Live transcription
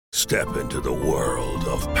Step into the world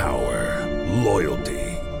of power, loyalty,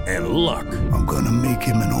 and luck. I'm gonna make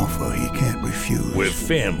him an offer he can't refuse. With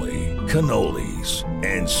family, cannolis,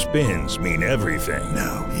 and spins mean everything.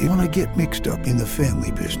 Now, you wanna get mixed up in the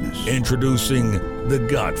family business. Introducing The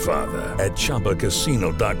Godfather at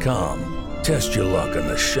ChumbaCasino.com. Test your luck in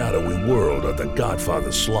the shadowy world of The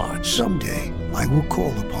Godfather slot. Someday, I will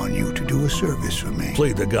call upon you to do a service for me.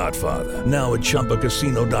 Play The Godfather now at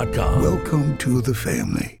ChumbaCasino.com. Welcome to the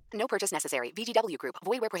family. No purchase necessary. VGW Group.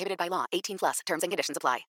 Void where prohibited by law. 18 plus. Terms and conditions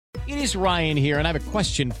apply. It is Ryan here, and I have a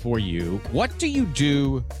question for you. What do you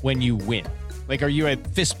do when you win? Like, are you a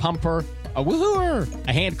fist pumper, a woohooer,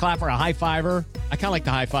 a hand clapper, a high fiver? I kind of like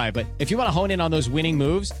the high five, but if you want to hone in on those winning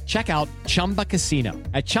moves, check out Chumba Casino.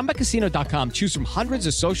 At ChumbaCasino.com, choose from hundreds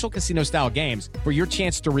of social casino-style games for your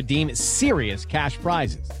chance to redeem serious cash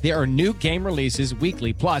prizes. There are new game releases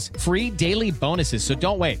weekly, plus free daily bonuses. So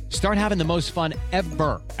don't wait. Start having the most fun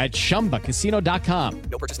ever at ChumbaCasino.com.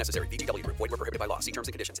 No purchase necessary. VGW Group. Void where prohibited by law. See terms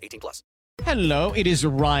and conditions. 18 plus. Hello, it is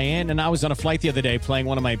Ryan, and I was on a flight the other day playing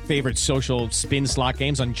one of my favorite social spin slot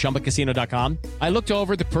games on ChumbaCasino.com. I looked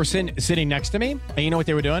over at the person sitting next to me, and you know what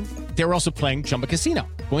they were doing? They were also playing Chumba Casino.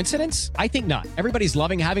 Coincidence? I think not. Everybody's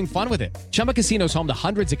loving having fun with it. Chumba Casino is home to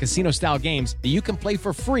hundreds of casino-style games that you can play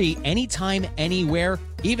for free anytime, anywhere,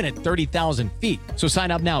 even at 30,000 feet. So sign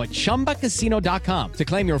up now at ChumbaCasino.com to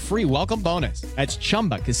claim your free welcome bonus. That's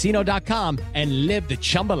ChumbaCasino.com and live the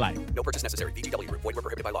Chumba life. No purchase necessary. VGW Group. Void where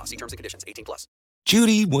prohibited by law. See terms and conditions. 18 plus.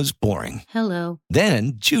 Judy was boring. Hello.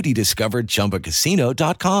 Then Judy discovered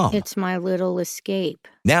ChumbaCasino.com. It's my little escape.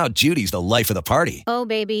 Now Judy's the life of the party. Oh,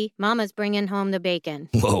 baby, mama's bringing home the bacon.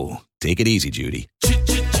 Whoa, take it easy, Judy.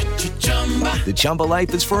 The Chumba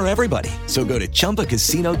life is for everybody. So go to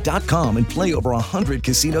ChumbaCasino.com and play over 100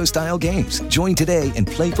 casino-style games. Join today and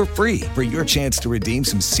play for free for your chance to redeem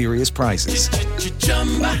some serious prizes.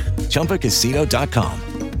 ChumbaCasino.com.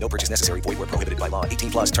 No purchase necessary. Void where prohibited by law. 18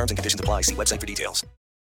 plus. Terms and conditions apply. See website for details.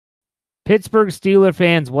 Pittsburgh Steelers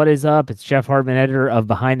fans, what is up? It's Jeff Hartman, editor of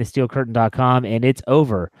BehindTheSteelCurtain.com, and it's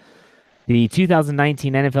over. The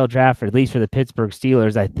 2019 NFL Draft, or at least for the Pittsburgh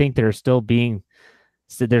Steelers, I think there's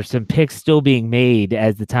some picks still being made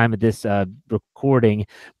as the time of this recording,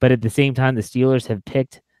 but at the same time, the Steelers have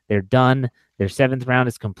picked. They're done. Their seventh round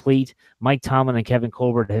is complete. Mike Tomlin and Kevin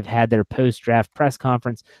Colbert have had their post-draft press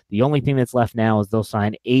conference. The only thing that's left now is they'll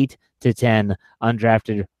sign 8 to 10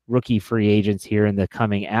 undrafted rookie free agents here in the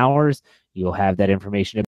coming hours. You'll have that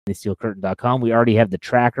information at TheSteelCurtain.com. We already have the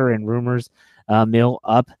tracker and rumors mill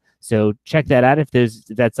up, so check that out if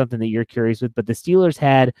that's something that you're curious with. But the Steelers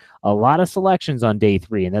had a lot of selections on day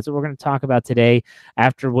 3, and that's what we're going to talk about today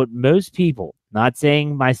after what most people, not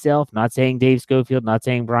saying myself, not saying Dave Schofield, not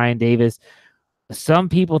saying Brian Davis, some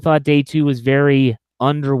people thought day 2 was very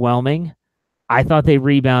underwhelming. I thought they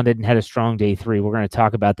rebounded and had a strong day 3. We're going to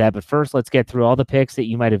talk about that. But first, let's get through all the picks that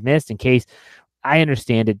you might have missed in case I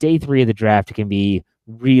understand it. Day 3 of the draft can be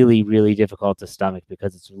really, really difficult to stomach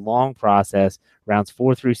because it's a long process, rounds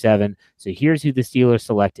 4 through 7. So here's who the Steelers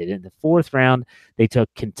selected. In the 4th round, they took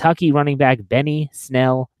Kentucky running back Benny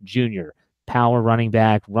Snell Jr., power running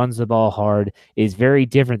back, runs the ball hard, is very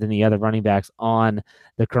different than the other running backs on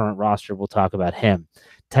the current roster. We'll talk about him.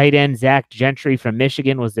 Tight end Zach Gentry from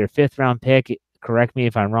Michigan was their 5th round pick. Correct me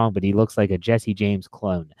if I'm wrong, but he looks like a Jesse James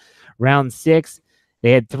clone. Round 6,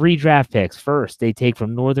 they had 3 draft picks. First, they take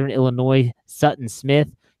from Northern Illinois Sutton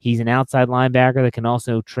Smith. He's an outside linebacker that can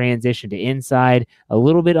also transition to inside. A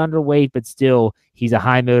little bit underweight, but still, he's a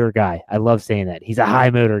high motor guy. I love saying that. He's a high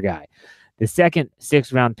motor guy. The second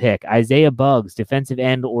 6th round pick, Isaiah Buggs, defensive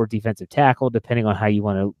end or defensive tackle, depending on how you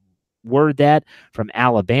want to word that, from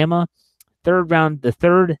Alabama. The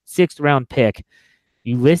 6th round pick,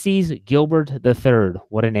 Ulysses Gilbert III.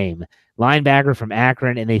 What a name. Linebacker from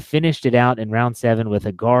Akron, and they finished it out in round 7 with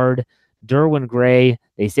a guard, Derwin Gray.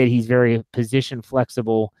 They said he's very position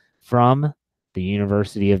flexible from the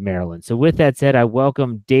University of Maryland. So with that said, I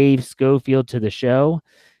welcome Dave Schofield to the show.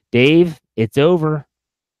 Dave, it's over.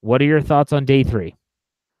 What are your thoughts on day 3?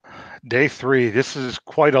 Day 3, this is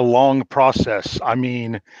quite a long process. I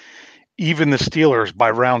mean, even the Steelers by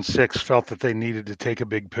round 6 felt that they needed to take a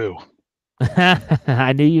big poo.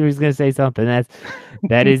 I knew you were going to say something.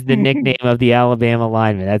 That is the nickname of the Alabama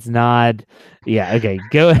lineman. That's not. Yeah. Okay.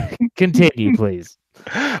 Go. Continue, please.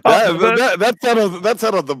 That's out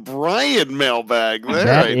of the Brian mailbag. There,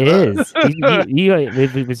 that is.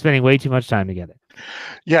 We've been spending way too much time together.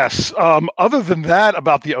 Yes. Other than that,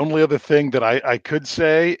 about the only other thing that I could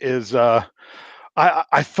say is I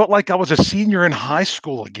felt like I was a senior in high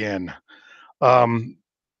school again.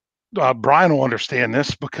 Brian will understand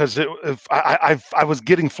this because I was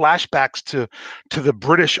getting flashbacks to the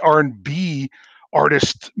British R&B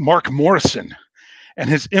artist Mark Morrison and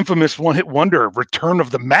his infamous one-hit wonder "Return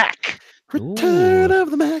of the Mac." Return of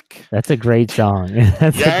the Mac. That's a great song.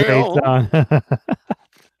 That's a great song.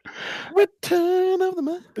 Return of the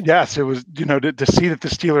Mac. Yes, it was, to see that the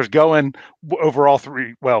Steelers going overall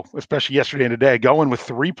three, well, especially yesterday and today, going with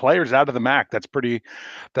 3 players out of the MAC. That's pretty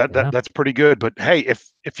that's pretty good. But hey,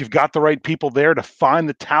 if you've got the right people there to find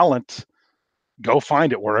the talent, go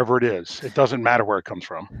find it wherever it is. It doesn't matter where it comes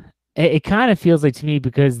from. It kind of feels like to me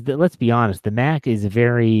because let's be honest, the MAC is a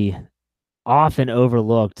very often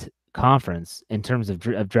overlooked conference in terms of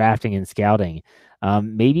drafting and scouting.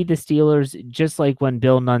 Maybe the Steelers, just like when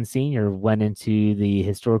Bill Nunn Sr. went into the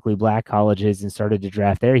historically black colleges and started to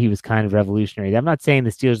draft there, he was kind of revolutionary. I'm not saying the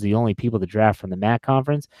Steelers are the only people to draft from the MAC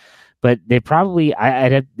conference, but they probably,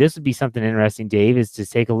 this would be something interesting, Dave, is to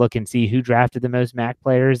take a look and see who drafted the most MAC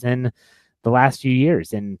players in the last few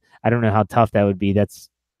years. And I don't know how tough that would be. That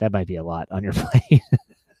might be a lot on your plate,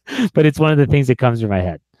 but it's one of the things that comes to my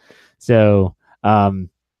head. So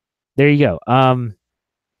there you go.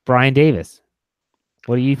 Brian Davis,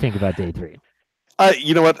 what do you think about day 3?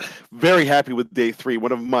 You know what? Very happy with day 3.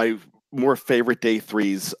 One of my more favorite day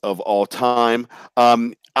 3s of all time.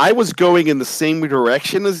 I was going in the same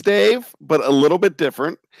direction as Dave, but a little bit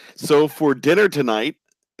different. So for dinner tonight,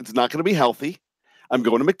 it's not going to be healthy. I'm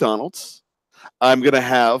going to McDonald's. I'm going to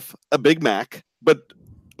have a Big Mac, but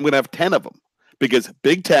I'm going to have 10 of them because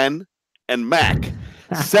Big Ten and Mac,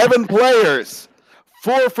 7 players.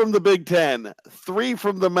 4 from the Big Ten, 3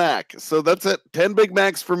 from the MAC. So that's it. 10 Big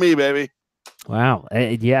Macs for me, baby. Wow.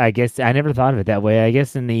 Yeah, I guess I never thought of it that way. I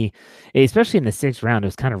guess especially in the 6th round, it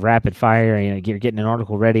was kind of rapid fire. You're getting an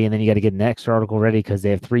article ready, and then you got to get an extra article ready because they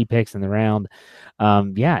have 3 picks in the round.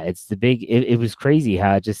 It's the big. It was crazy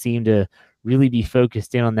how it just seemed to really be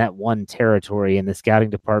focused in on that one territory, and the scouting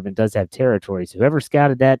department does have territories. Whoever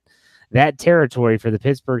scouted that territory for the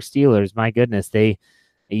Pittsburgh Steelers, my goodness,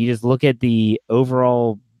 you just look at the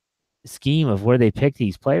overall scheme of where they picked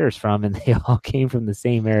these players from, and they all came from the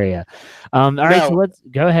same area. All right, so let's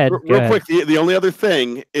go ahead. Real quick, the only other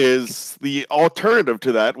thing is the alternative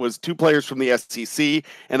to that was 2 players from the SEC,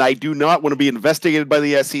 and I do not want to be investigated by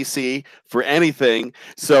the SEC for anything.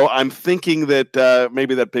 So I'm thinking that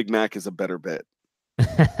maybe that Big Mac is a better bet.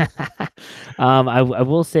 I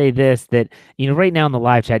will say this, that right now in the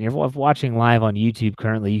live chat, and you're watching live on YouTube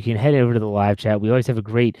currently, you can head over to the live chat. We always have a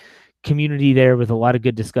great community there with a lot of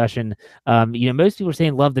good discussion. Most people are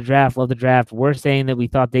saying love the draft. We're saying that we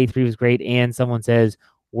thought day 3 was great, and someone says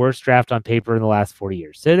worst draft on paper in the last 40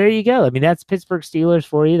 years. So there you go. I mean, that's Pittsburgh Steelers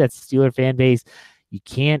for you. That's the Steeler fan base. You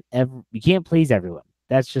can't please everyone.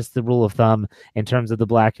 That's just the rule of thumb in terms of the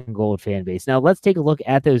black and gold fan base. Now, let's take a look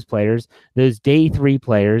at those players, those day 3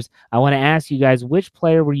 players. I want to ask you guys, which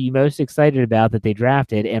player were you most excited about that they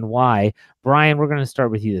drafted and why? Brian, we're going to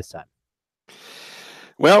start with you this time.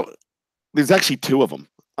 Well, there's actually 2 of them.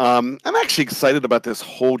 I'm actually excited about this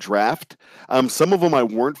whole draft. Some of them I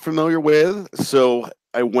weren't familiar with, so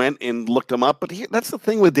I went and looked them up. But that's the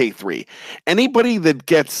thing with day 3. Anybody that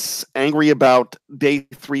gets angry about day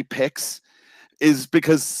 3 picks is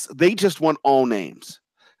because they just want all names.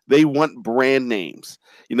 They want brand names.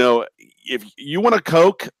 If you want a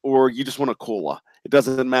Coke or you just want a cola, it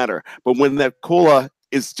doesn't matter. But when that cola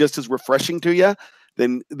is just as refreshing to you,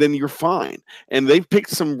 then you're fine. And they've picked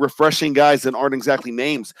some refreshing guys that aren't exactly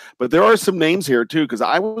names, but there are some names here too, because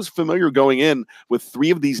I was familiar going in with 3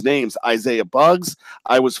 of these names. Isaiah Buggs.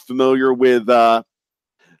 I was familiar with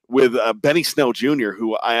Benny Snell Jr.,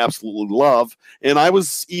 who I absolutely love. And I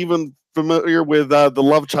was even familiar with the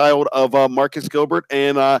love child of Marcus Gilbert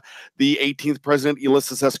and the 18th president,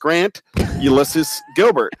 Ulysses S. Grant, Ulysses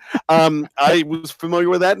Gilbert. I was familiar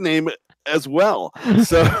with that name as well.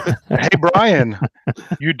 So, hey, Brian,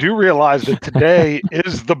 you do realize that today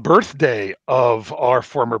is the birthday of our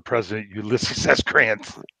former president, Ulysses S.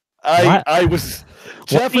 Grant. I was,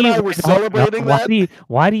 Jeff and I were celebrating that.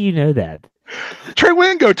 Why do you know that? Trey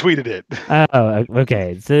Wingo tweeted it. Oh,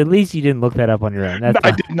 okay. So at least you didn't look that up on your own.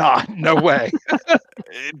 I did not. No way.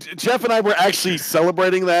 Jeff and I were actually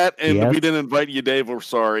celebrating that, and we didn't invite you, Dave. We're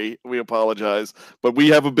sorry. We apologize. But we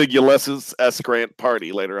have a big Ulysses S. Grant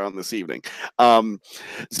party later on this evening.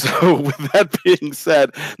 So with that being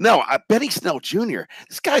said, no, Benny Snell Jr.,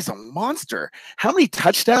 this guy's a monster. How many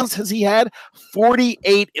touchdowns has he had?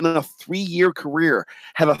 48 in a 3-year career.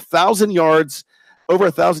 Had 1,000 yards. Over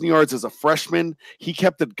 1,000 yards as a freshman. He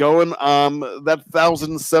kept it going. That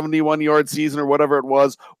 1,071-yard season or whatever it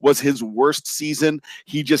was his worst season.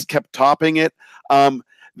 He just kept topping it.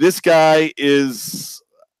 This guy is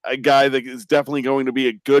a guy that is definitely going to be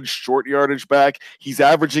a good short yardage back. He's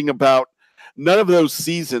averaging about none of those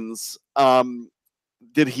seasons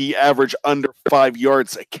did he average under 5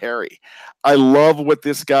 yards a carry. I love what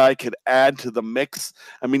this guy could add to the mix.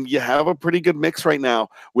 I mean, you have a pretty good mix right now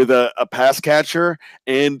with a pass catcher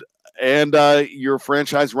and your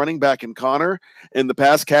franchise running back in Connor, and the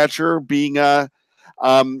pass catcher being the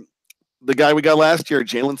guy we got last year,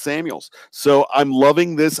 Jalen Samuels. So I'm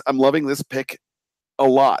loving this. I'm loving this pick a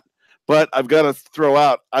lot. But I've got to throw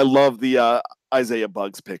out, I love the Isaiah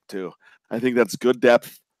Buggs pick too. I think that's good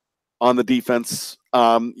depth on the defense.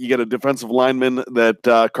 You get a defensive lineman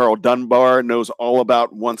that Carl Dunbar knows all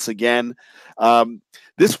about once again.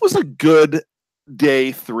 This was a good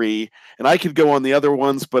day 3, and I could go on the other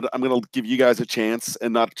ones, but I'm going to give you guys a chance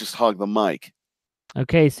and not just hog the mic.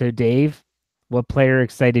 Okay, so Dave, what player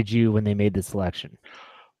excited you when they made the selection?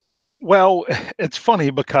 Well, it's funny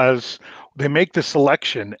because they make the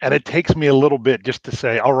selection, and it takes me a little bit just to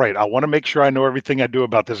say, all right, I want to make sure I know everything I do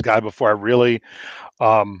about this guy before I really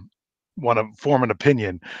want to form an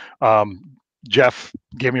opinion. Jeff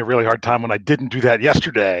gave me a really hard time when I didn't do that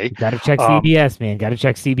yesterday. Got to check CBS, man. Got to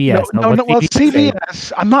check CBS. No, well,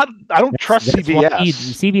 CBS. I don't trust CBS.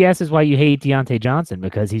 CBS is why you hate Deontay Johnson,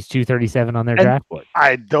 because he's 237 on their draft board.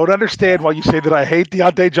 I don't understand why you say that I hate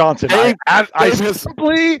Deontay Johnson. I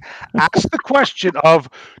simply asked the question of,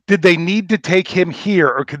 did they need to take him here,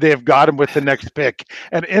 or could they have got him with the next pick?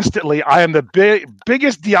 And instantly, I am the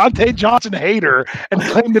biggest Deontay Johnson hater and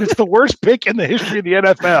claim that it's the worst pick in the history of the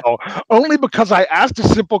NFL, only because I asked a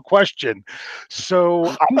simple question. So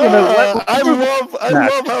I'm going to I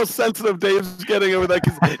love how sensitive Dave's getting over that,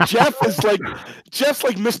 because Jeff's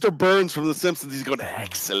like Mr. Burns from The Simpsons. He's going,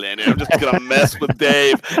 excellent. I'm just going to mess with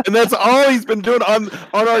Dave. And that's all he's been doing on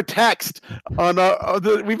our text.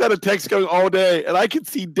 We've had a text going all day, and I can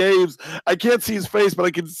see Dave's. I can't see his face, but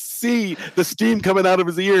I can see the steam coming out of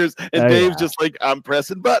his ears. And Dave's just like, I'm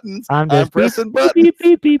pressing buttons. I'm pressing buttons. Beep,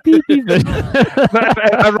 beep, beep, beep, beep.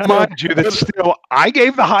 I remind you that still, I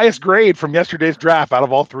gave the highest grade from yesterday's draft out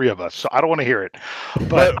of all 3 of us, so I don't want to hear it.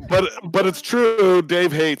 But it's true.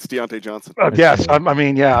 Dave hates Deontay Johnson. Yes, I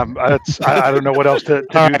don't know what else to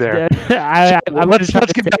do there.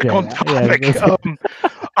 Let's get back on topic.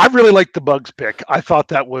 I really liked the Buggs pick. I thought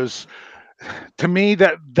that was, to me,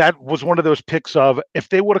 that was one of those picks of, if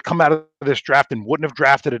they would have come out of this draft and wouldn't have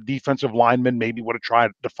drafted a defensive lineman, maybe would have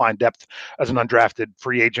tried to find depth as an undrafted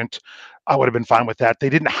free agent, I would have been fine with that. They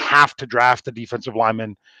didn't have to draft a defensive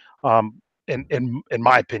lineman, in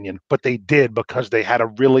my opinion, but they did because they had a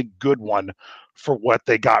really good one for what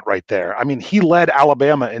they got right there. I mean, he led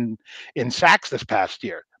Alabama in sacks this past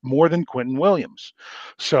year, more than Quentin Williams.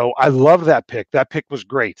 So I love that pick. That pick was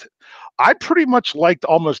great. I pretty much liked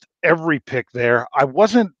almost every pick there.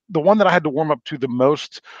 The one that I had to warm up to the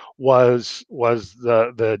most was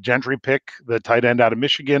the Gentry pick, the tight end out of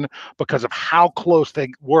Michigan, because of how close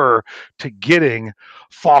they were to getting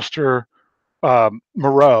Foster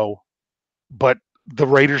Moreau, but the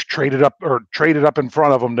Raiders traded up in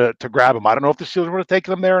front of them to grab him. I don't know if the Steelers would have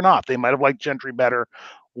taken him there or not. They might have liked Gentry better.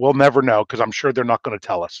 We'll never know, because I'm sure they're not going to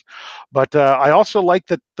tell us. But I also like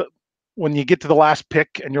that when you get to the last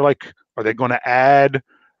pick and you're like, are they going to add?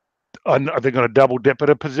 Are they going to double dip at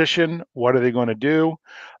a position? What are they going to do?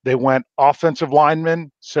 They went offensive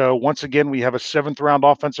lineman. So once again, we have a 7th round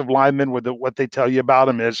offensive lineman with what they tell you about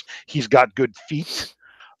him is he's got good feet.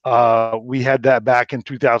 We had that back in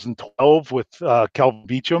 2012 with Kelvin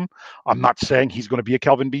Beachum. I'm not saying he's going to be a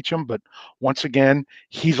Kelvin Beachum, but once again,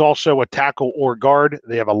 he's also a tackle or guard.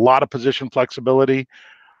 They have a lot of position flexibility.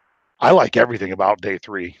 I like everything about day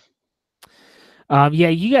 3. Yeah,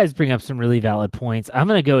 you guys bring up some really valid points. I'm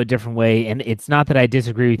going to go a different way, and it's not that I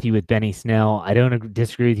disagree with you with Benny Snell. I don't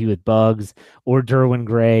disagree with you with Buggs or Derwin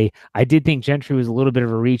Gray. I did think Gentry was a little bit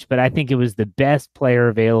of a reach, but I think it was the best player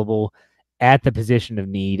available at the position of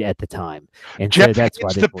need at the time. And Jeff, so that's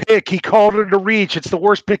why the pick. He called it a reach. It's the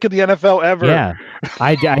worst pick in the NFL ever. Yeah,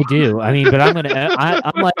 I do. I mean, but I'm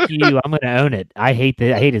like you. I'm going to own it. I hate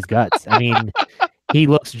his guts. I mean, he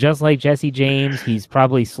looks just like Jesse James. He's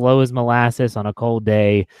probably slow as molasses on a cold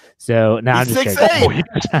day. So now I'm just joking.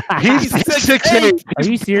 He's 6'8". Are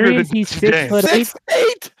you serious? He's 6'8".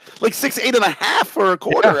 6'8", like 6'8.5" for a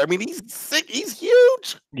quarter. Yeah. I mean, he's sick. He's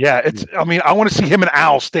huge. Yeah, I want to see him and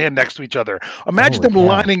Al stand next to each other. Imagine them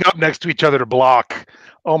lining up next to each other to block.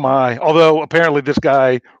 Oh my! Although apparently this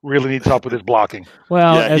guy really needs help with his blocking.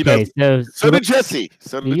 Well, yeah, okay. So did Jesse.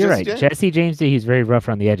 You're right. Jesse James did. He's very rough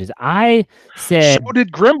around the edges. I said. So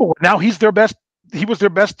did Grimble. Now he's their best. He was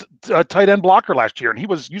their best tight end blocker last year, and he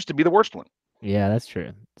used to be the worst one. Yeah, that's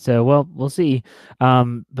true. So, well, we'll see.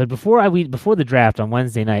 But before the draft on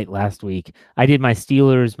Wednesday night last week, I did my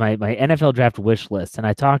Steelers, my NFL draft wish list, and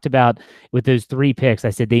I talked about with those 3 picks.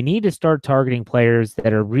 I said they need to start targeting players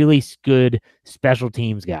that are really good special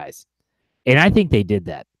teams guys, and I think they did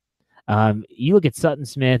that. You look at Sutton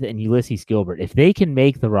Smith and Ulysses Gilbert. If they can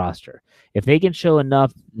make the roster, if they can show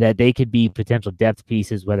enough that they could be potential depth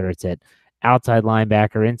pieces, whether it's at outside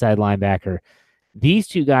linebacker, inside linebacker. These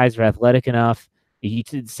 2 guys are athletic enough.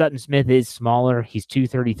 Sutton Smith is smaller. He's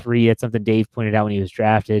 233. That's something Dave pointed out when he was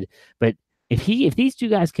drafted. But if these 2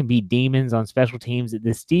 guys can be demons on special teams, the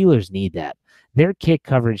Steelers need that. Their kick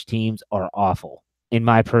coverage teams are awful, in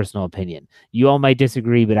my personal opinion. You all might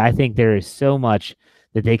disagree, but I think there is so much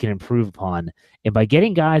that they can improve upon. And by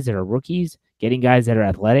getting guys that are rookies, getting guys that are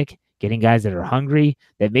athletic, getting guys that are hungry,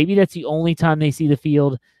 that maybe that's the only time they see the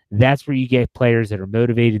field, that's where you get players that are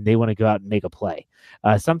motivated and they want to go out and make a play.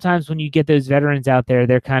 Sometimes when you get those veterans out there,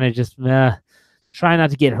 they're kind of just try not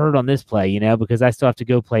to get hurt on this play, because I still have to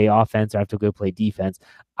go play offense or I have to go play defense.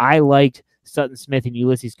 I liked Sutton Smith and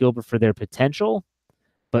Ulysses Gilbert for their potential,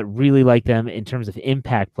 but really like them in terms of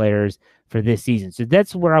impact players for this season. So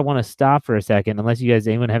that's where I want to stop for a second, unless you guys,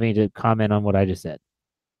 anyone have any to comment on what I just said.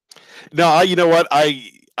 No, you know what?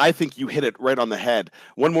 I think you hit it right on the head.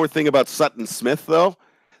 One more thing about Sutton Smith, though.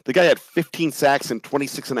 The guy had 15 sacks and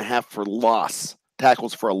 26.5 for loss,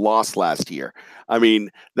 tackles for a loss last year. I mean,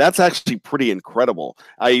 that's actually pretty incredible.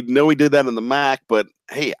 I know he did that in the MAC, but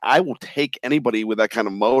hey, I will take anybody with that kind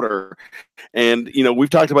of motor. And, we've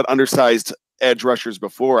talked about undersized edge rushers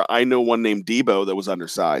before. I know one named Debo that was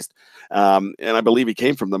undersized. And I believe he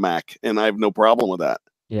came from the MAC, and I have no problem with that.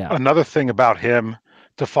 Yeah. Another thing about him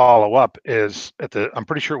to follow up is I'm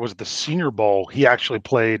pretty sure it was the Senior Bowl. He actually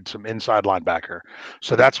played some inside linebacker.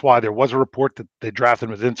 So that's why there was a report that they drafted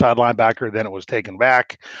him as inside linebacker. Then it was taken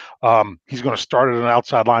back. He's going to start as an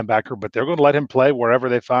outside linebacker, but they're going to let him play wherever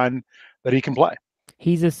they find that he can play.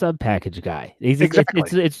 He's a sub-package guy. Exactly.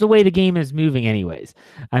 It's the way the game is moving anyways.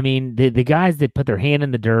 I mean, the guys that put their hand in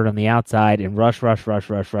the dirt on the outside and rush,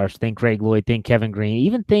 think Greg Lloyd, think Kevin Green,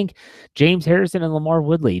 even think James Harrison and Lamar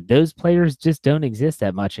Woodley. Those players just don't exist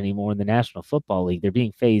that much anymore in the National Football League. They're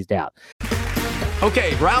being phased out.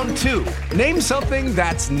 Okay, round 2. Name something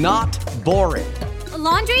that's not boring. A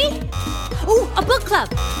laundry? Ooh, a book club.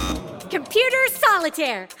 Computer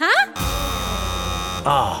solitaire, huh?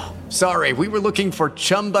 Ah, sorry, we were looking for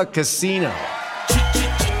Chumba Casino.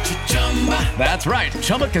 That's right,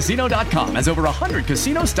 ChumbaCasino.com has over 100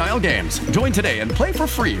 casino-style games. Join today and play for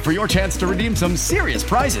free for your chance to redeem some serious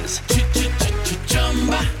prizes.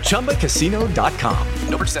 ChumbaCasino.com.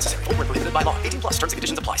 No purchase necessary. Void where prohibited by law. 18+. Terms and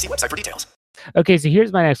conditions apply. See website for details. Okay, so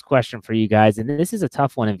here's my next question for you guys, and this is a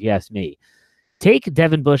tough one if you ask me. Take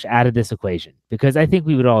Devin Bush out of this equation, because I think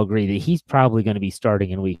we would all agree that he's probably going to be starting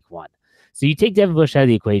in week 1. So you take Devin Bush out of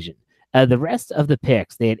the equation. The rest of the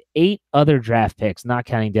picks, they had 8 other draft picks, not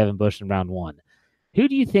counting Devin Bush in round 1. Who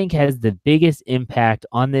do you think has the biggest impact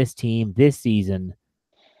on this team this season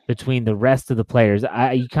between the rest of the players?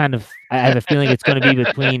 I have a feeling it's going to be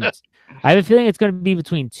between. I have a feeling it's going to be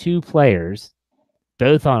between 2 players,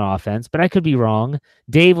 both on offense, but I could be wrong.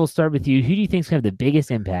 Dave, we'll start with you. Who do you think is going to have the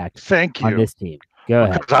biggest impact on this team? Go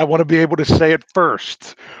ahead. Because I want to be able to say it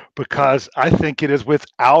first, because I think it is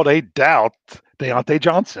without a doubt Deontay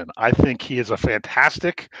Johnson. I think he is a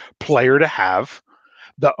fantastic player to have.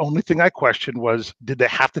 The only thing I questioned was, did they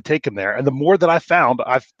have to take him there? And the more that I found,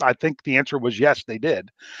 I think the answer was yes, they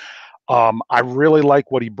did. I really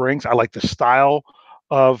like what he brings. I like the style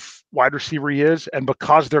of wide receiver he is. And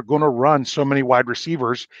because they're going to run so many wide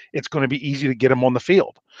receivers, it's going to be easy to get him on the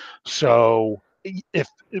field. So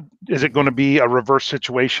is it going to be a reverse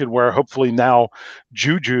situation where hopefully now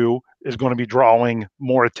Juju is going to be drawing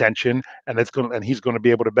more attention and he's going to be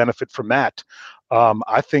able to benefit from that?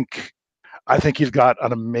 I think he's got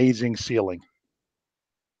an amazing ceiling.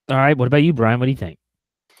 All right. What about you, Brian? What do you think?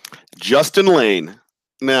 Justin Lane.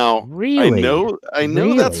 Now, really? I know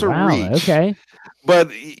really? That's a reach. Okay.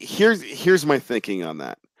 But here's my thinking on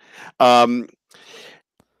that.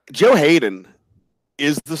 Joe Hayden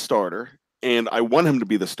is the starter, and I want him to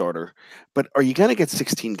be the starter. But are you going to get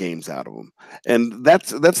 16 games out of him? And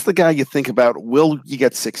that's the guy you think about. Will you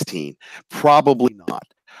get 16? Probably not.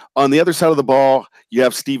 On the other side of the ball, you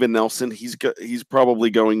have Steven Nelson. He's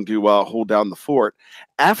probably going to hold down the fort.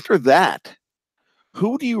 After that,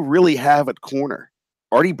 who do you really have at corner?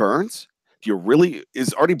 Artie Burns?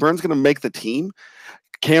 Is Artie Burns going to make the team?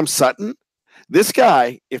 Cam Sutton? This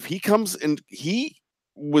guy, if he comes and he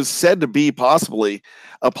was said to be possibly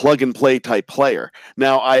a plug-and-play type player.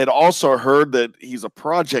 Now, I had also heard that he's a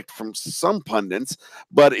project from some pundits,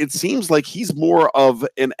 but it seems like he's more of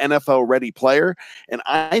an NFL-ready player, and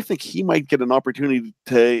I think he might get an opportunity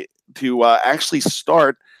to actually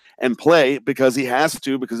start and play because he has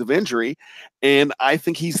to because of injury, and I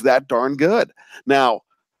think he's that darn good. Now,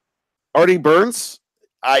 Artie Burns,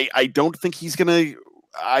 I don't think he's going to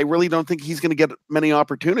I really don't think he's going to get many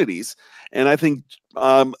opportunities. And I think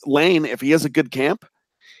Lane, if he has a good camp,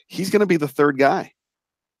 he's going to be the third guy.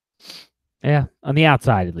 Yeah, on the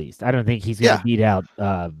outside at least. I don't think he's going to beat out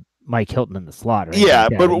Mike Hilton in the slot.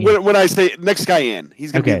 But when I say next guy in,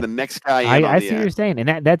 he's going to be the next guy in. I see what you're saying,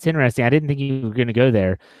 and that's interesting. I didn't think you were going to go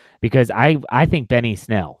there because I think Benny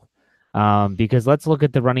Snell. Because let's look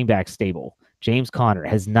at the running back stable. James Conner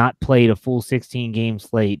has not played a full 16-game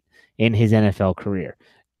slate in his NFL career.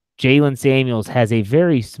 Jalen Samuels has a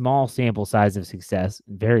very small sample size of success,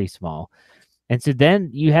 very small. And so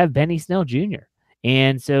then you have Benny Snell Jr.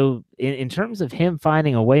 And so in terms of him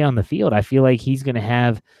finding a way on the field, I feel like he's going to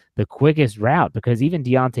have the quickest route because even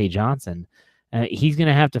Deontay Johnson, he's going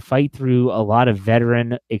to have to fight through a lot of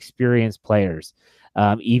veteran, experienced players.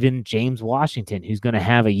 Even James Washington, who's going to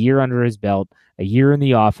have a year under his belt, a year in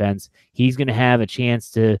the offense, he's going to have a chance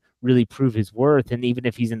to really prove his worth. And even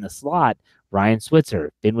if he's in the slot, Ryan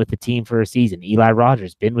Switzer, been with the team for a season. Eli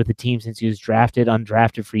Rogers, been with the team since he was drafted,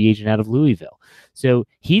 undrafted free agent out of Louisville. So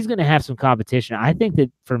he's going to have some competition. I think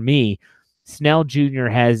that for me, Snell Jr.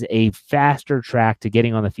 has a faster track to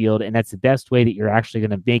getting on the field, and that's the best way that you're actually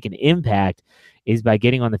going to make an impact is by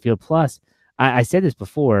getting on the field. Plus, I said this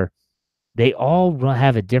before, they all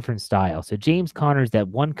have a different style. So James Conner's that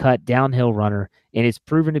one-cut downhill runner, and it's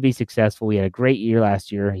proven to be successful. He had a great year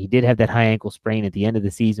last year. He did have that high ankle sprain at the end of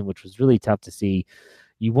the season, which was really tough to see.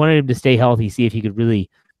 You wanted him to stay healthy, see if he could really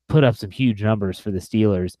put up some huge numbers for the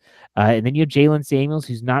Steelers. And then you have Jalen Samuels,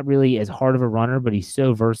 who's not really as hard of a runner, but he's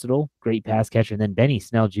so versatile, great pass catcher. And then Benny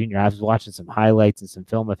Snell Jr., I was watching some highlights and some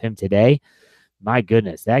film of him today. My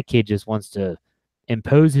goodness, that kid just wants to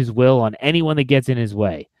impose his will on anyone that gets in his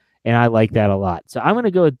way. And I like that a lot. So I'm going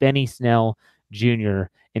to go with Benny Snell Jr.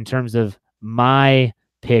 in terms of my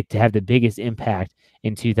pick to have the biggest impact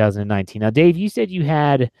in 2019. Now, Dave, you said you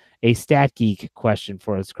had a Stat Geek question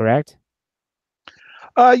for us, correct?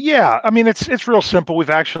 Yeah. I mean, it's real simple.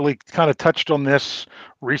 We've actually kind of touched on this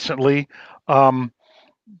recently, but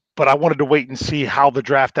I wanted to wait and see how the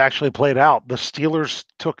draft actually played out. The Steelers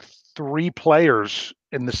took 3 players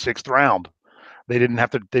in the 6th round. They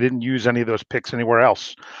didn't use any of those picks anywhere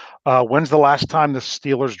else. When's the last time the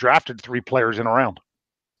Steelers drafted 3 players in a round?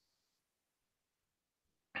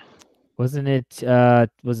 Wasn't it,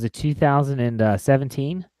 was it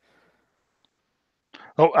 2017?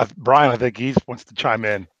 Oh, Brian, I think he wants to chime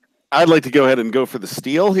in. I'd like to go ahead and go for the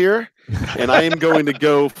steal here. And I am going to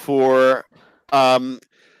go for, I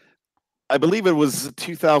believe it was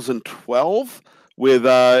 2012 with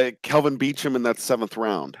Kelvin Beachum in that 7th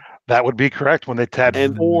round. That would be correct when they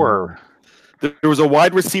had 4. There was a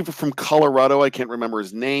wide receiver from Colorado. I can't remember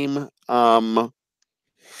his name. I'm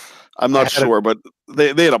not sure, but they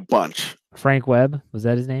had a bunch. Frank Webb, was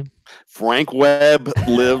that his name? Frank Webb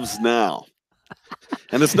lives now.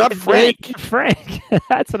 And it's not Frank. Frank.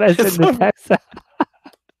 That's what I said in the text.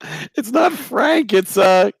 It's not Frank. It's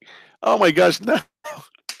oh my gosh. No,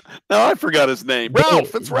 I forgot his name.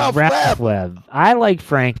 Ralph. It's Ralph Webb. I like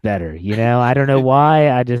Frank better. I don't know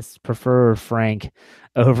why. I just prefer Frank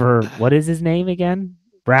over, what is his name again?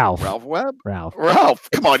 Ralph. Ralph Webb? Ralph.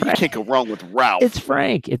 Come on, you can't go wrong with Ralph. It's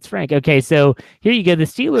Frank. Okay, so here you go. The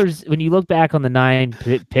Steelers, when you look back on the 9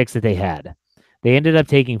 picks that they had, they ended up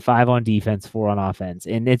taking 5 on defense, 4 on offense.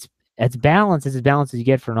 And it's balanced. It's as balanced as you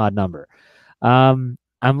get for an odd number. I'm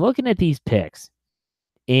looking at these picks,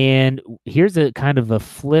 and here's a kind of a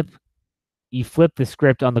flip. You flip the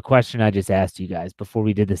script on the question I just asked you guys before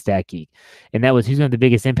we did the Stat Geek. And that was, who's going to have the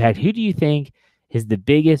biggest impact? Who do you think is the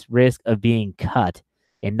biggest risk of being cut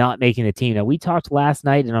and not making the team? Now, we talked last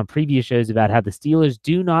night and on previous shows about how the Steelers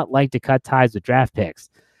do not like to cut ties with draft picks.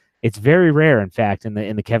 It's very rare, in fact, in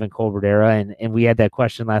the Kevin Colbert era, and we had that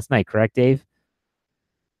question last night, correct, Dave?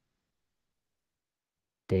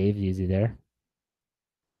 Dave, is he there?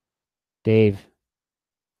 Dave.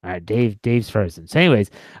 All right, Dave's frozen. So anyways,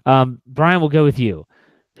 Brian, we'll go with you.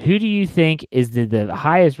 Who do you think is the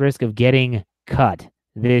highest risk of getting cut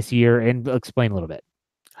this year? And explain a little bit.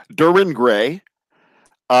 Derwin Gray.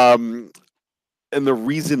 And the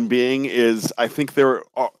reason being is I think there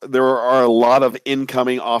are a lot of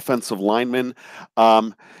incoming offensive linemen.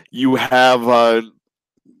 You have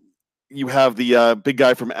You have the big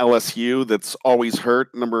guy from LSU that's always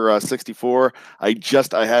hurt, number 64. I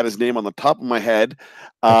had his name on the top of my head.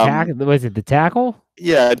 Was it the tackle?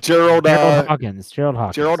 Yeah, Gerald Hawkins. Gerald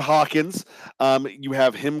Hawkins. You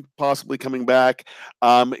have him possibly coming back.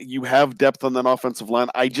 You have depth on that offensive line.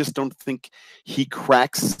 I just don't think he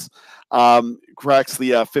cracks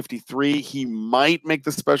the 53. He might make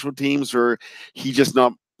the special teams, or he just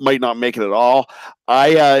might not make it at all.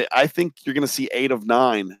 I think you're going to see 8 of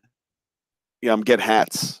 9 get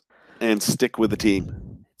hats and stick with the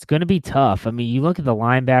team. It's going to be tough. I mean, you look at the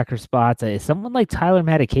linebacker spots. Someone like Tyler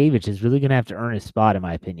Matakevich is really going to have to earn his spot, in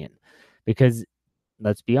my opinion, because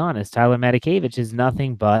let's be honest, Tyler Matakevich is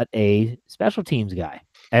nothing but a special teams guy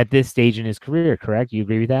at this stage in his career, correct? You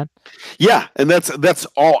agree with that? Yeah, and that's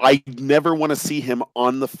all. I never want to see him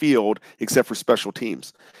on the field except for special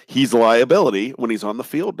teams. He's a liability when he's on the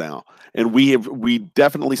field now. And we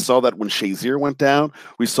definitely saw that when Shazier went down.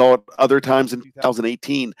 We saw it other times in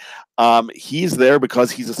 2018. He's there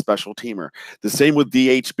because he's a special teamer. The same with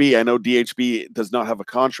DHB. I know DHB does not have a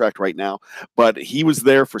contract right now, but he was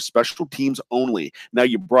there for special teams only. Now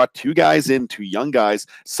you brought 2 young guys,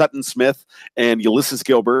 Sutton Smith and Ulysses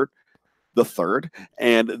Gilbert the third,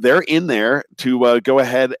 and they're in there to go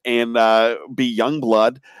ahead and be young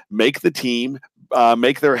blood, make the team,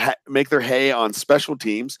 make their hay on special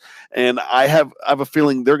teams, and I have a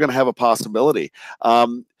feeling they're going to have a possibility.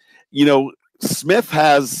 Smith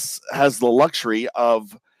has the luxury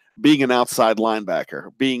of being an outside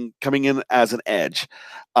linebacker, coming in as an edge.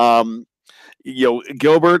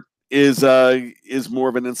 Gilbert is more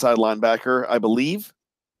of an inside linebacker, I believe,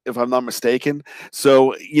 if I'm not mistaken.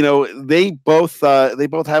 So, they both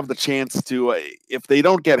have the chance to, if they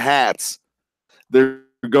don't get hats,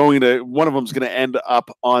 one of them's going to end up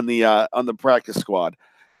on the practice squad,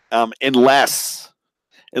 unless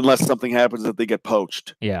something happens that they get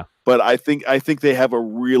poached. Yeah. But I think they have a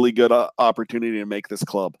really good opportunity to make this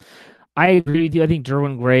club. I agree with you. I think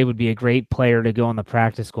Derwin Gray would be a great player to go on the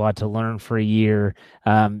practice squad to learn for a year.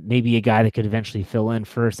 Maybe a guy that could eventually fill in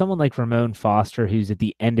for someone like Ramon Foster, who's at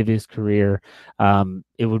the end of his career.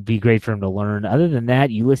 It would be great for him to learn. Other than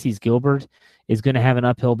that, Ulysses Gilbert is going to have an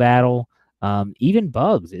uphill battle. Even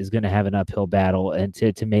Bugs is going to have an uphill battle and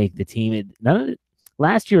to make the team.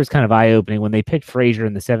 Last year was kind of eye-opening when they picked Frazier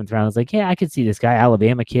in the 7th round. I was like, yeah, I could see this guy,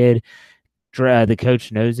 Alabama kid. The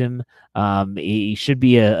coach knows him. He should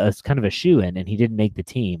be a kind of a shoo-in, and he didn't make the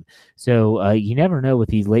team. So you never know with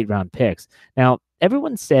these late-round picks. Now,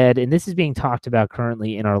 everyone said, and this is being talked about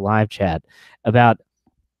currently in our live chat, about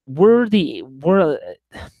the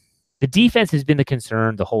defense has been the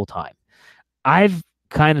concern the whole time. I've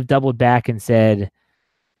kind of doubled back and said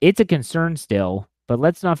it's a concern still, but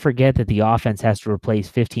let's not forget that the offense has to replace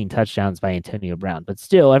 15 touchdowns by Antonio Brown. But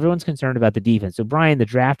still, everyone's concerned about the defense. So, Brian, the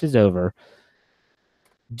draft is over.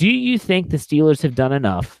 Do you think the Steelers have done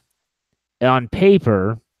enough on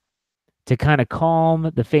paper to kind of calm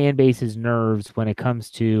the fan base's nerves when it comes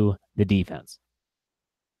to the defense?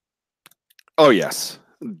 Oh, yes,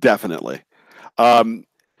 definitely.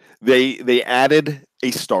 They added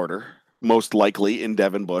a starter, most likely in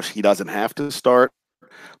Devin Bush. He doesn't have to start,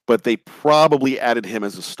 but they probably added him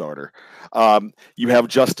as a starter. You have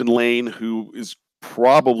Justin Lane, who is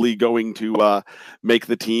probably going to make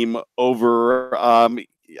the team over.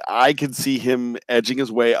 I could see him edging his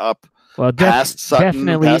way up past Sutton.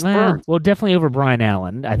 Definitely over Brian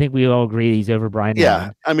Allen. I think we all agree he's over Brian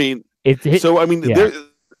Allen. Yeah, I mean,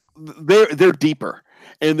 they're deeper.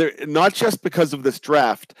 And they're not just because of this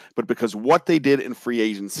draft, but because what they did in free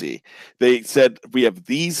agency. They said, we have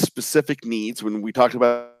these specific needs when we talked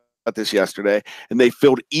about this yesterday, and they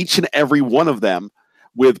filled each and every one of them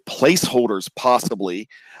with placeholders possibly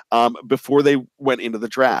before they went into the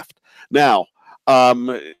draft. Now,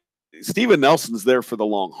 Steven Nelson's there for the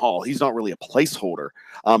long haul. He's not really a placeholder.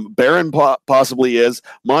 Barron possibly is.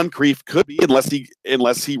 Moncrief could be unless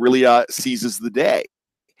he really seizes the day.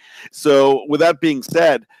 So with that being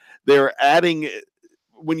said, they're adding,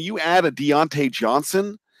 when you add a Deontay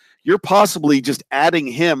Johnson, you're possibly just adding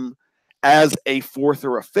him as a 4th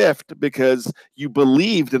or a 5th because you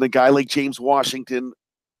believed in a guy like James Washington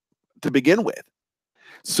to begin with.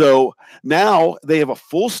 So now they have a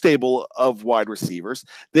full stable of wide receivers.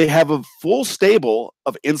 They have a full stable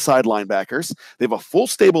of inside linebackers. They have a full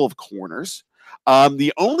stable of corners.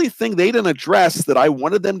 The only thing they didn't address that I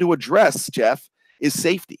wanted them to address, Jeff, is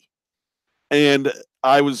safety. And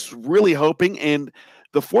I was really hoping, and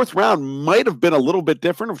the 4th round might have been a little bit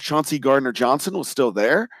different if Chauncey Gardner-Johnson was still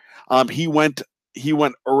there. He went he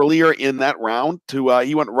went earlier in that round to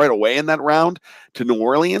he went right away in that round to New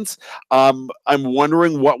Orleans. I'm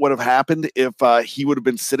wondering what would have happened if he would have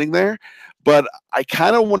been sitting there, but I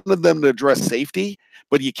kind of wanted them to address safety,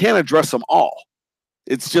 but you can't address them all.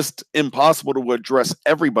 It's just impossible to address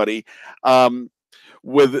everybody.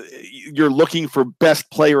 You're looking for best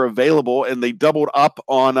player available, and they doubled up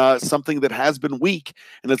on something that has been weak,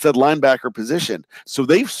 and it's that linebacker position. So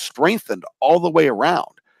they've strengthened all the way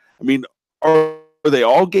around. I mean, are they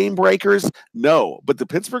all game breakers? No, but the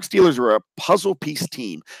Pittsburgh Steelers are a puzzle piece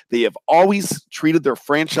team. They have always treated their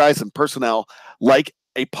franchise and personnel like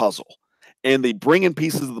a puzzle, and they bring in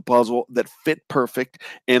pieces of the puzzle that fit perfect.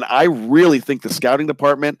 And I really think the scouting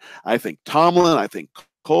department, I think Tomlin, I think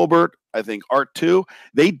Colbert, I think Art too,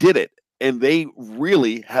 they did it, and they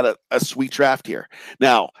really had a sweet draft here.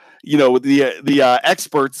 Now, the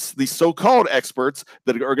experts, the so-called experts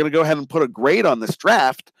that are going to go ahead and put a grade on this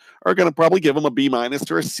draft are going to probably give them a B-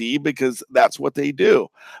 or a C because that's what they do.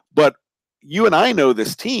 But you and I know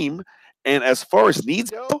this team, and as far as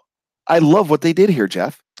needs go, I love what they did here,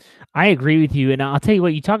 Jeff. I agree with you, and I'll tell you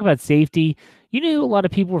what, you talk about safety. You know who a lot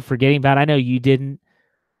of people were forgetting about? I know you didn't.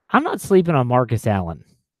 I'm not sleeping on Marcus Allen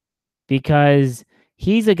because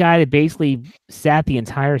he's a guy that basically sat the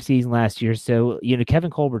entire season last year. So,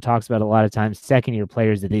 Kevin Colbert talks about a lot of times second-year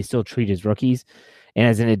players that they still treat as rookies. And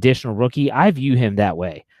as an additional rookie, I view him that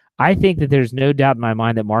way. I think that there's no doubt in my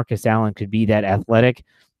mind that Marcus Allen could be that athletic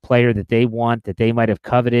player that they want, that they might have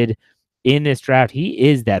coveted in this draft. He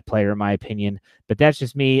is that player, in my opinion. But that's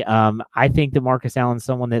just me. I think that Marcus Allen's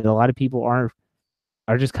someone that a lot of people are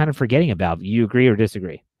just kind of forgetting about. You agree or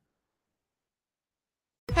disagree?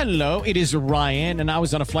 Hello, it is Ryan, and I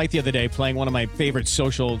was on a flight the other day playing one of my favorite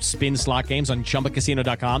social spin slot games on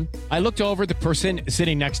ChumbaCasino.com. I looked over at the person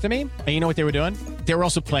sitting next to me, and you know what they were doing? They were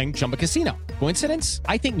also playing Chumba Casino. Coincidence?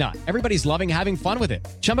 I think not. Everybody's loving having fun with it.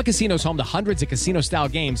 Chumba Casino is home to hundreds of casino-style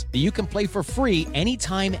games that you can play for free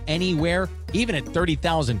anytime, anywhere, even at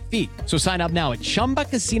 30,000 feet. So sign up now at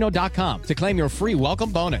ChumbaCasino.com to claim your free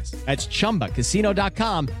welcome bonus. That's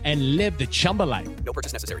ChumbaCasino.com and live the Chumba life. No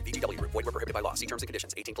purchase necessary. VGW. Void where prohibited by law. See terms and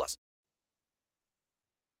conditions. 18+.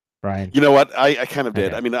 Brian, you know what? I kind of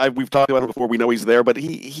did. I mean, we've talked about it before. We know he's there, but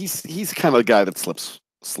he's kind of the guy that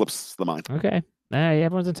slips the mind. Okay.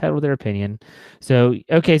 Everyone's entitled to their opinion. So,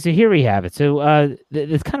 okay, so here we have it. So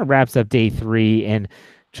this kind of wraps up day 3, and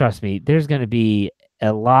trust me, there's going to be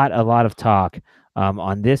a lot of talk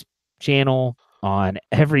on this channel, on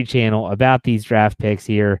every channel about these draft picks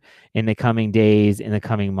here in the coming days, in the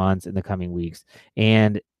coming months, in the coming weeks.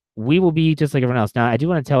 And we will be just like everyone else. Now, I do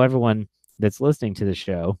want to tell everyone that's listening to the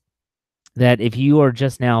show that if you are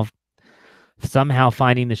just now somehow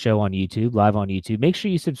finding the show on YouTube, live on YouTube, make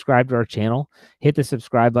sure you subscribe to our channel. Hit the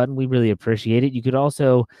subscribe button. We really appreciate it. You could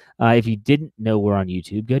also, if you didn't know we're on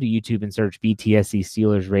YouTube, go to YouTube and search BTSC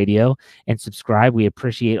Steelers Radio and subscribe. We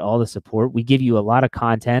appreciate all the support. We give you a lot of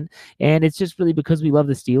content, and it's just really because we love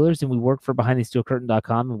the Steelers and we work for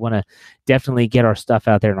BehindTheSteelCurtain.com and want to definitely get our stuff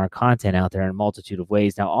out there and our content out there in a multitude of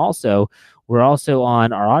ways. Now, also, we're also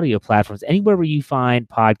on our audio platforms, anywhere where you find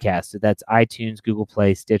podcasts. So that's iTunes, Google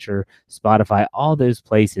Play, Stitcher, Spotify, all those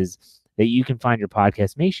places that you can find your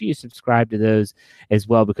podcast. Make sure you subscribe to those as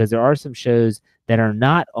well, because there are some shows that are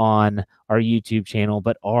not on our YouTube channel,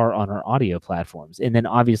 but are on our audio platforms. And then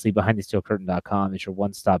obviously BehindTheSteelCurtain.com is your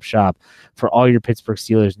one-stop shop for all your Pittsburgh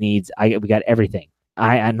Steelers needs. We got everything.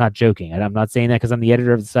 I'm not joking. I'm not saying that because I'm the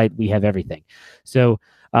editor of the site. We have everything. So,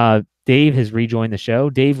 Dave has rejoined the show.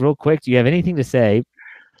 Dave, real quick, do you have anything to say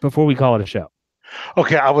before we call it a show?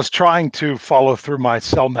 Okay, I was trying to follow through my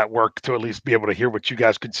cell network to at least be able to hear what you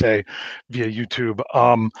guys could say via YouTube.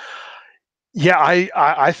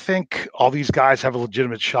 I think all these guys have a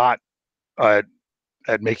legitimate shot at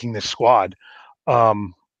making this squad.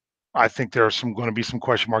 I think there are going to be some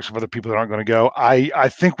question marks of other people that aren't going to go. I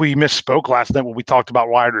think we misspoke last night when we talked about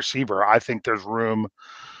wide receiver. I think there's room.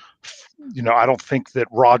 I don't think that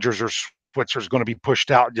Rodgers or Switzer is going to be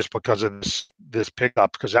pushed out just because of this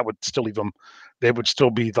pickup, because that would still leave them. They would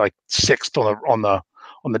still be like 6th on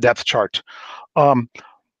the depth chart.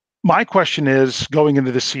 My question is, going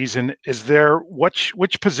into the season, is there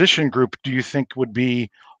which position group do you think would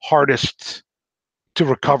be hardest to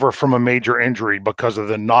recover from a major injury because of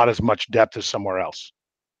the not as much depth as somewhere else?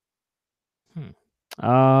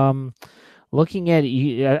 Looking at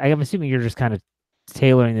you, I'm assuming you're just kind of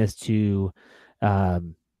tailoring this to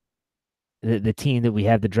the team that we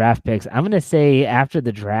have the draft picks. I'm going to say after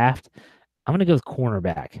the draft, I'm going to go with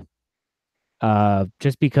cornerback.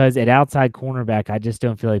 Just because at outside cornerback, I just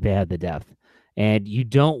don't feel like they have the depth. And you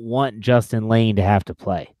don't want Justin Lane to have to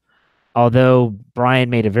play. although Brian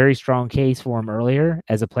made a very strong case for him earlier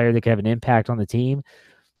as a player that could have an impact on the team,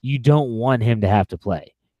 you don't want him to have to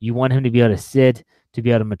play. You want him to be able to sit, to be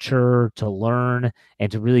able to mature, to learn,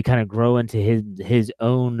 and to really kind of grow into his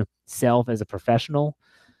own self as a professional.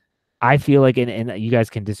 I feel like, and you guys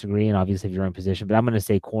can disagree, and obviously have your own position, but I'm going to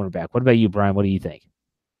say cornerback. What about you, Brian? What do you think?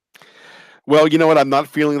 Well, you know what? I'm not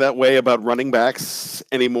feeling that way about running backs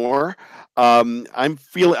anymore. I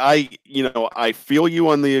feel you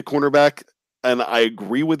on the cornerback, and I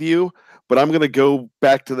agree with you, but I'm going to go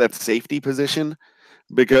back to that safety position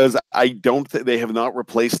because I don't think they have not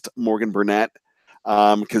replaced Morgan Burnett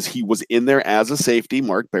because he was in there as a safety.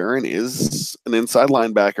 Mark Barron is an inside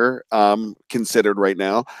linebacker considered right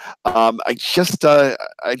now. I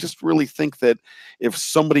just really think that if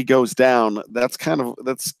somebody goes down, that's kind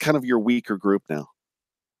of your weaker group now.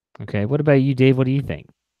 Okay. What about you, Dave? What do you think?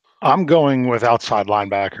 I'm going with outside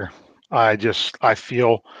linebacker. I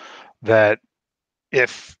feel that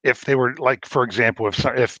if they were, like, for example, if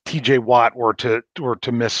TJ Watt were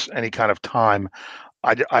to miss any kind of time,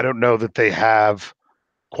 I don't know that they have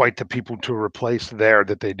quite the people to replace there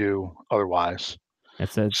that they do otherwise.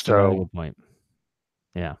 That's a really good point.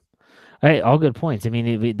 Yeah. Hey, all good points. I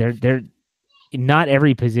mean, they're not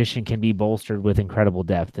every position can be bolstered with incredible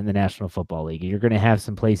depth in the National Football League. You're going to have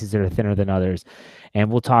some places that are thinner than others, and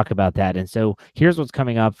we'll talk about that. And so here's what's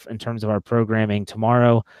coming up in terms of our programming.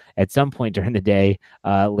 Tomorrow, at some point during the day,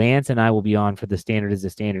 Lance and I will be on for The Standard is the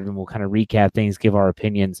Standard, and we'll kind of recap things, give our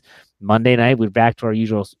opinions. Monday night, we're back to our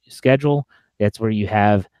usual schedule. That's where you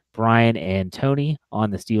have Brian and Tony on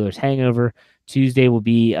the Steelers Hangover. Tuesday will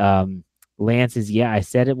be Lance's I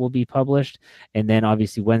Said It will be published. And then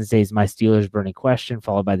obviously Wednesday's My Steelers Burning Question,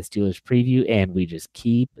 followed by the Steelers Preview. And we just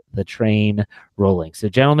keep the train rolling. So,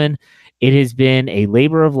 gentlemen, it has been a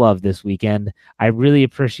labor of love this weekend. I really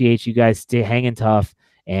appreciate you guys hanging tough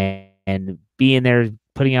and being there,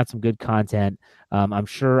 putting out some good content.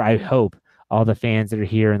 I hope all the fans that are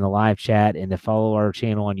here in the live chat and that follow our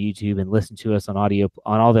channel on YouTube and listen to us on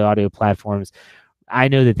all the audio platforms, I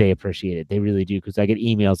know that they appreciate it. They really do, because I get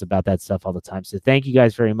emails about that stuff all the time. So thank you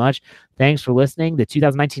guys very much. Thanks for listening. The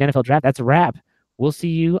 2019 NFL Draft, that's a wrap. We'll see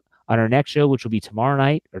you on our next show, which will be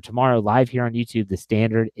tomorrow live here on YouTube. The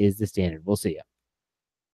Standard is the Standard. We'll see you.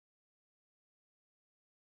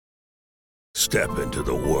 Step into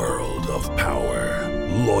the world of power,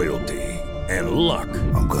 loyalty, and luck.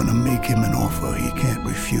 I'm gonna make him an offer he can't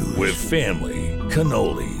refuse. With family,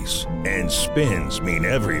 cannolis, and spins mean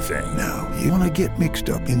everything. Now, you wanna get mixed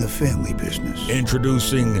up in the family business.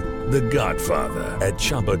 Introducing The Godfather at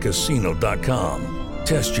ChumbaCasino.com.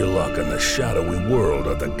 Test your luck in the shadowy world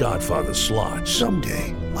of The Godfather slot.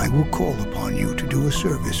 Someday, I will call upon you to do a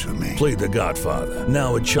service for me. Play The Godfather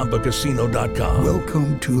now at ChumbaCasino.com.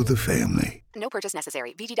 Welcome to the family. No purchase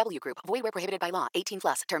necessary. VGW Group. Void where prohibited by law.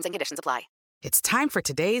 18+. Terms and conditions apply. It's time for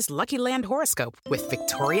today's Lucky Land horoscope with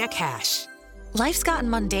Victoria Cash. Life's gotten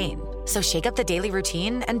mundane, so shake up the daily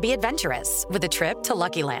routine and be adventurous with a trip to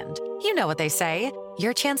Lucky Land. You know what they say.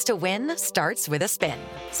 Your chance to win starts with a spin.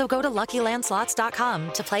 So go to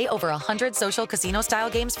LuckyLandSlots.com to play over 100 social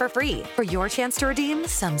casino-style games for free for your chance to redeem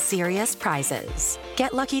some serious prizes.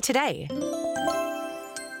 Get lucky today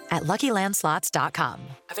at LuckyLandSlots.com.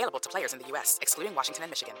 Available to players in the U.S., excluding Washington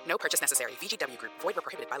and Michigan. No purchase necessary. VGW Group. Void where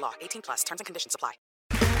prohibited by law. 18+. Terms and conditions apply.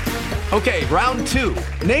 Okay, round two.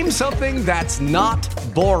 Name something that's not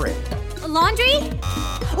boring. A laundry?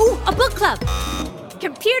 Ooh, a book club.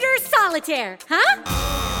 Computer solitaire, huh?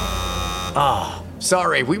 Ah, oh,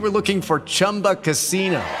 sorry. We were looking for Chumba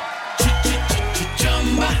Casino.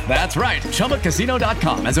 That's right.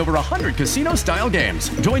 ChumbaCasino.com has over 100 casino-style games.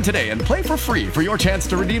 Join today and play for free for your chance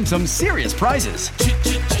to redeem some serious prizes.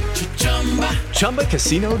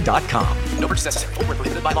 ChumbaCasino.com. No purchase necessary. Void where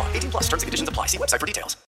prohibited by law. 18+. Terms and conditions apply. See website for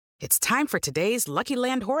details. It's time for today's Lucky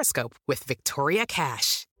Land horoscope with Victoria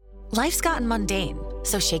Cash. Life's gotten mundane,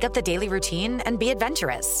 so shake up the daily routine and be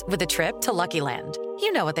adventurous with a trip to Lucky Land.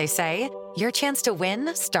 You know what they say. Your chance to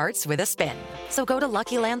win starts with a spin. So go to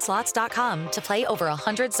LuckyLandSlots.com to play over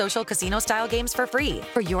 100 social casino-style games for free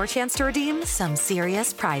for your chance to redeem some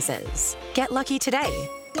serious prizes. Get lucky today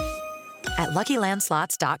at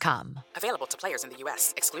LuckyLandSlots.com. Available to players in the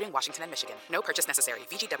U.S., excluding Washington and Michigan. No purchase necessary.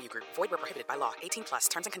 VGW Group. Void where prohibited by law. 18+.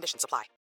 Terms and conditions apply.